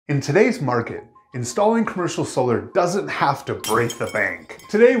In today's market, installing commercial solar doesn't have to break the bank.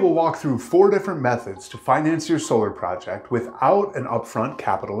 Today we'll walk through 4 different methods to finance your solar project without an upfront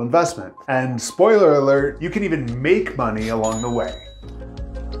capital investment. And spoiler alert, you can even make money along the way.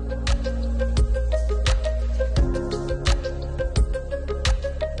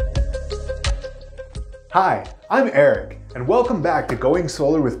 Hi, I'm Eric, and welcome back to Going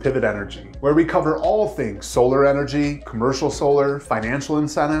Solar with Pivot Energy, where we cover all things solar energy, commercial solar, financial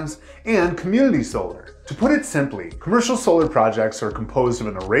incentives, and community solar. To put it simply, commercial solar projects are composed of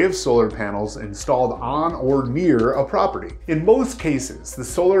an array of solar panels installed on or near a property. In most cases, the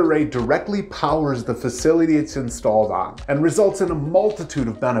solar array directly powers the facility it's installed on and results in a multitude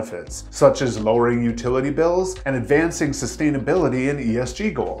of benefits, such as lowering utility bills and advancing sustainability and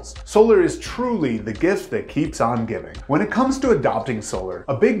ESG goals. Solar is truly the gift that keeps on giving. When it comes to adopting solar,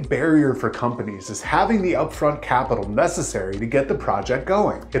 a big barrier for companies is having the upfront capital necessary to get the project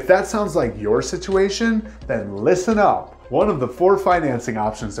going. If that sounds like your situation, then listen up. One of the 4 financing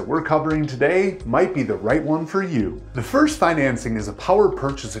options that we're covering today might be the right one for you. The first financing is a power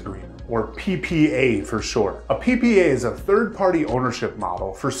purchase agreement, or PPA for short. A PPA is a third-party ownership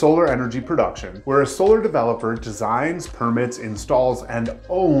model for solar energy production, where a solar developer designs, permits, installs, and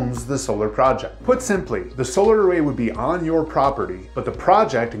owns the solar project. Put simply, the solar array would be on your property, but the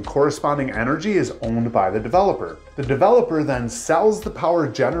project and corresponding energy is owned by the developer. The developer then sells the power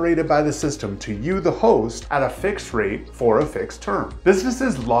generated by the system to you, the host, at a fixed rate for a fixed term.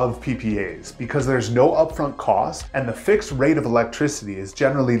 Businesses love PPAs because there's no upfront cost and the fixed rate of electricity is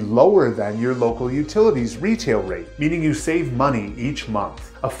generally lower than your local utility's retail rate, meaning you save money each month.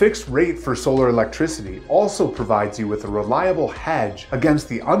 A fixed rate for solar electricity also provides you with a reliable hedge against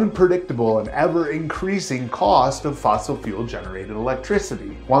the unpredictable and ever-increasing cost of fossil fuel-generated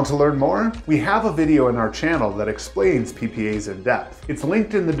electricity. Want to learn more? We have a video in our channel that explains PPAs in depth. It's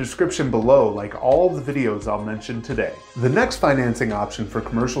linked in the description below, like all the videos I'll mention today. The next financing option for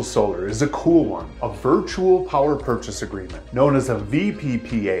commercial solar is a cool one, a virtual power purchase agreement, known as a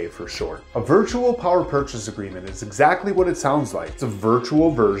VPPA for short. A virtual power purchase agreement is exactly what it sounds like. It's a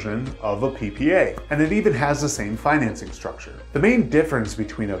virtual version of a PPA, and it even has the same financing structure. The main difference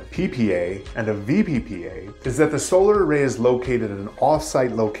between a PPA and a VPPA is that the solar array is located at an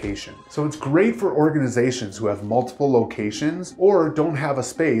off-site location, so it's great for organizations who have multiple locations or don't have a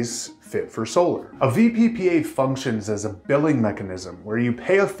space fit for solar. A VPPA functions as a billing mechanism where you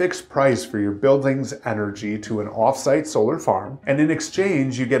pay a fixed price for your building's energy to an off-site solar farm, and in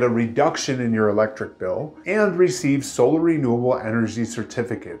exchange you get a reduction in your electric bill and receive solar renewable energy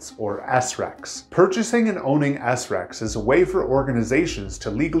certificates, or SRECs. Purchasing and owning SRECs is a way for organizations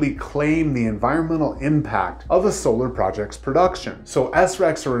to legally claim the environmental impact of a solar project's production. So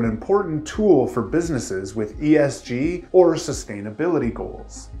SRECs are an important tool for businesses with ESG or sustainability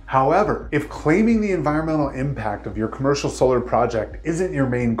goals. However, if claiming the environmental impact of your commercial solar project isn't your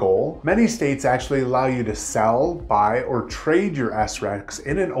main goal, many states actually allow you to sell, buy, or trade your SRECs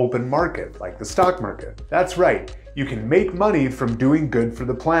in an open market, like the stock market. That's right. You can make money from doing good for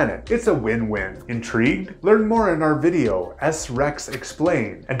the planet. It's a win-win. Intrigued? Learn more in our video, SRECs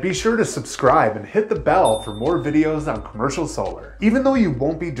Explained, and be sure to subscribe and hit the bell for more videos on commercial solar. Even though you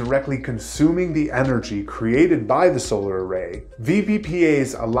won't be directly consuming the energy created by the solar array,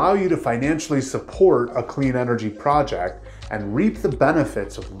 VPPAs allow you to financially support a clean energy project and reap the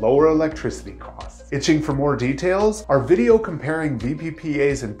benefits of lower electricity costs. Itching for more details? Our video comparing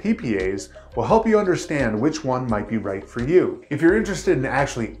VPPAs and PPAs will help you understand which one might be right for you. If you're interested in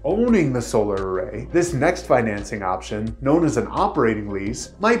actually owning the solar array, this next financing option, known as an operating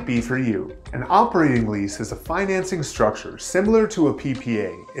lease, might be for you. An operating lease is a financing structure similar to a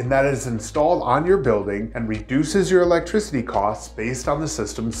PPA in that it is installed on your building and reduces your electricity costs based on the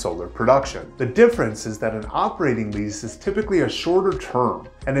system's solar production. The difference is that an operating lease is typically a shorter term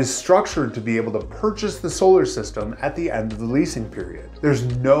and is structured to be able to purchase the solar system at the end of the leasing period. There's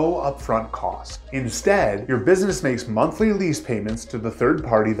no upfront cost. Instead, your business makes monthly lease payments to the third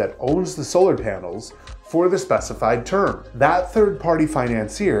party that owns the solar panels for the specified term. That third-party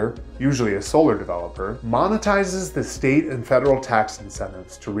financier, usually a solar developer, monetizes the state and federal tax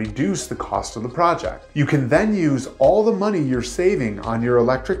incentives to reduce the cost of the project. You can then use all the money you're saving on your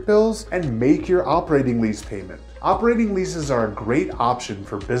electric bills and make your operating lease payment. Operating leases are a great option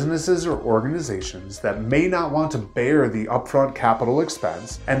for businesses or organizations that may not want to bear the upfront capital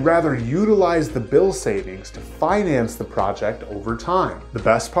expense and rather utilize the bill savings to finance the project over time. The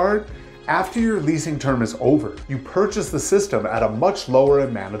best part? After your leasing term is over, you purchase the system at a much lower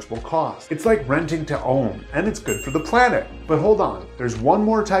and manageable cost. It's like renting to own, and it's good for the planet. But hold on, there's one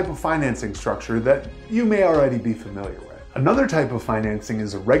more type of financing structure that you may already be familiar with. Another type of financing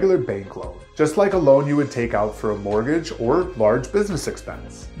is a regular bank loan, just like a loan you would take out for a mortgage or large business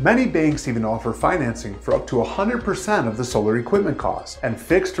expense. Many banks even offer financing for up to 100% of the solar equipment cost, and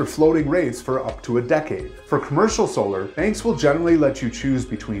fixed or floating rates for up to a decade. For commercial solar, banks will generally let you choose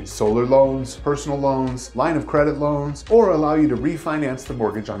between solar loans, personal loans, line of credit loans, or allow you to refinance the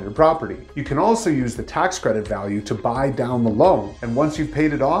mortgage on your property. You can also use the tax credit value to buy down the loan, and once you've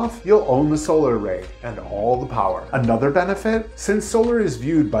paid it off, you'll own the solar array and all the power. Another benefit, since solar is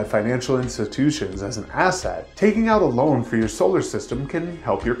viewed by financial institutions as an asset, taking out a loan for your solar system can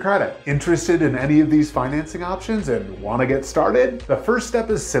help your credit. Interested in any of these financing options and want to get started? The first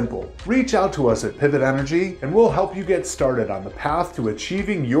step is simple. Reach out to us at Pivot Energy and we'll help you get started on the path to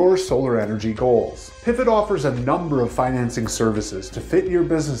achieving your solar energy goals. Pivot offers a number of financing services to fit your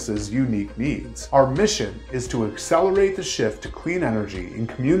business's unique needs. Our mission is to accelerate the shift to clean energy in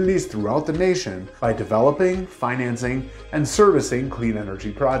communities throughout the nation by developing, financing, and servicing clean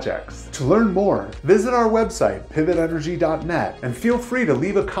energy projects. To learn more, visit our website, pivotenergy.net, and feel free to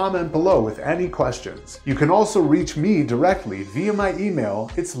leave a comment below with any questions. You can also reach me directly via my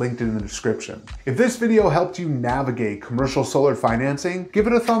email, it's linked in the description. If this video helped you navigate commercial solar financing, give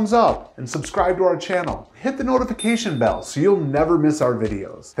it a thumbs up and subscribe to our channel. Hit the notification bell so you'll never miss our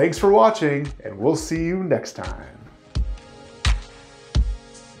videos. Thanks for watching, and we'll see you next time.